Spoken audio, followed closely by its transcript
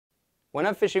When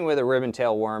I'm fishing with a ribbon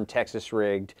tail worm, Texas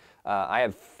rigged, I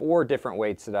have 4 different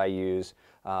weights that I use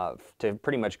to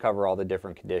pretty much cover all the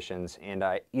different conditions. And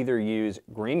I either use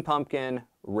green pumpkin,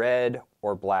 red,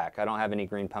 or black. I don't have any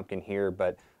green pumpkin here,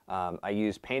 but I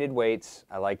use painted weights.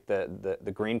 I like the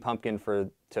green pumpkin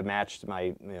to match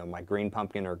my my green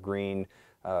pumpkin or green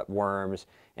worms,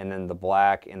 and then the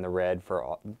black and the red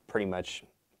for pretty much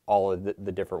all of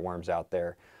the different worms out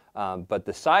there. But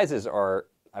the sizes are,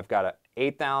 I've got an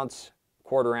 1/8 ounce,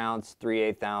 1/4 ounce,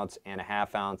 3/8 ounce, and a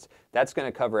 1/2 ounce. That's going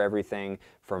to cover everything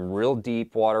from real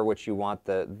deep water, which you want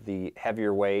the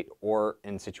heavier weight, or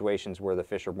in situations where the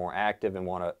fish are more active and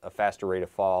want a faster rate of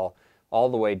fall, all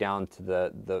the way down to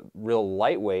the real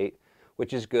lightweight,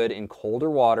 which is good in colder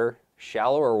water,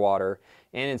 shallower water,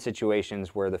 and in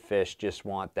situations where the fish just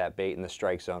want that bait in the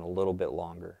strike zone a little bit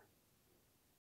longer.